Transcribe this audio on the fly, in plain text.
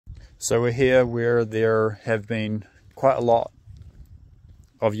So we're here where there have been quite a lot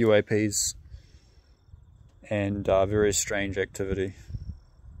of UAPs and very strange activity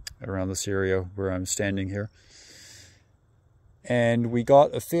around this area where I'm standing here. And we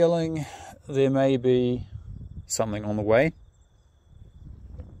got a feeling there may be something on the way.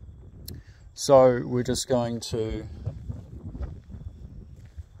 So we're just going to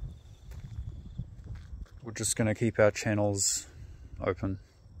keep our channels open.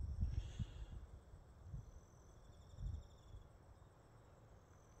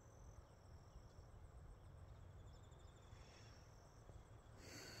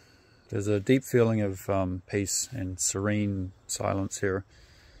 There's a deep feeling of peace and serene silence here,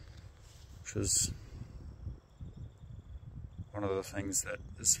 which is one of the things that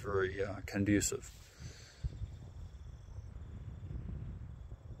is very conducive.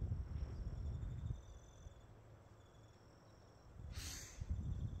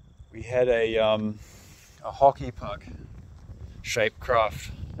 We had a hockey puck shaped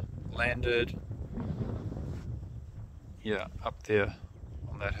craft landed, up there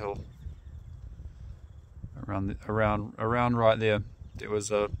on that hill. Around right there. There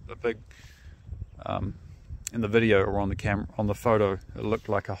was a big in the video or on the photo, it looked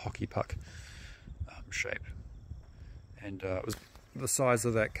like a hockey puck shape, and it was the size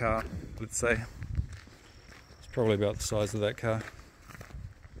of that car. Let's say it's probably about the size of that car.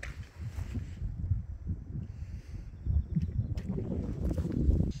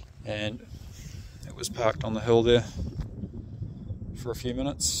 And it was parked on the hill there for a few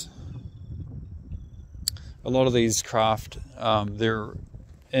minutes. A lot of these craft, they're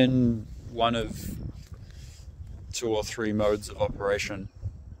in one of 2 or 3 modes of operation.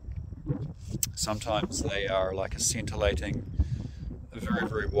 Sometimes they are like a scintillating, very,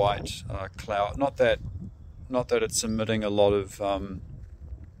 very white cloud. Not that it's emitting a lot of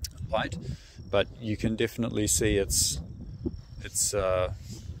light, but you can definitely see it's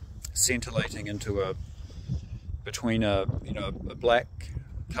scintillating into between a black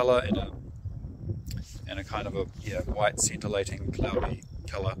color and a kind of a white scintillating cloudy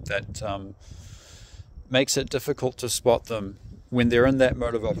color that makes it difficult to spot them when they're in that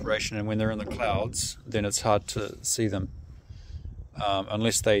mode of operation. And when they're in the clouds, then it's hard to see them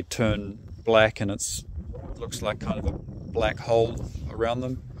unless they turn black and it looks like kind of a black hole around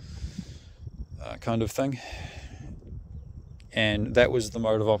them, kind of thing. And that was the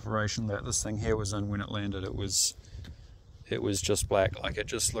mode of operation that this thing here was in when it landed. It was just black, like it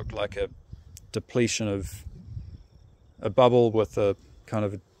just looked like a depletion of a bubble with a kind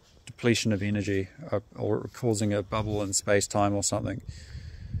of a depletion of energy, or causing a bubble in space-time or something.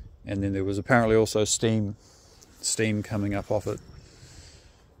 And then there was apparently also steam coming up off it.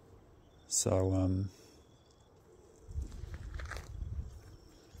 So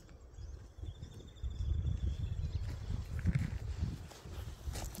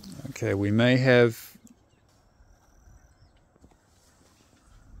okay, we may have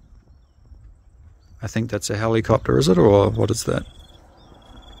I think that's a helicopter, is it, or what is that?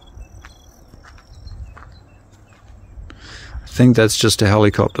 I think that's just a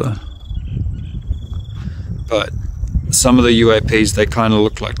helicopter. But some of the UAPs, they kind of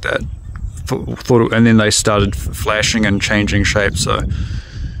look like that. And then they started flashing and changing shape, so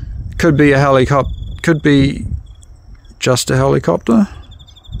could be a helicopter, could be just a helicopter.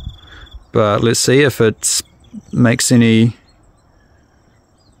 But let's see if it makes any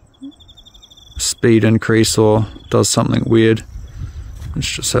speed increase or does something weird. Let's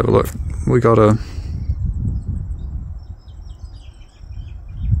just have a look. We got a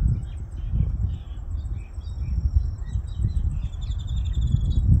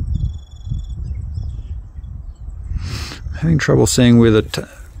having trouble seeing where the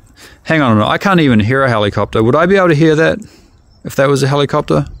hang on a minute, I can't even hear a helicopter. Would I be able to hear that if that was a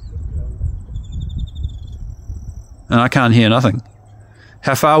helicopter? And I can't hear nothing.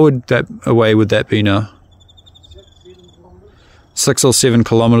 How far away would that be now? 6 or 7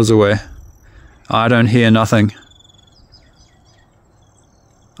 kilometers away. I don't hear nothing.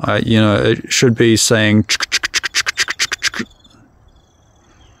 It should be saying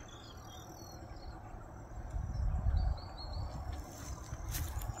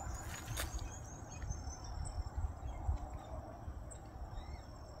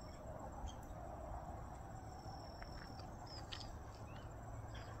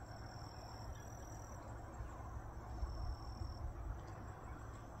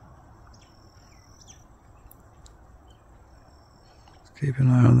keep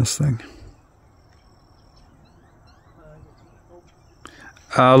an eye on this thing.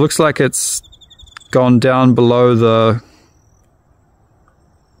 Looks like it's gone down below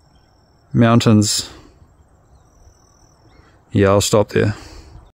mountains. Yeah, I'll stop there.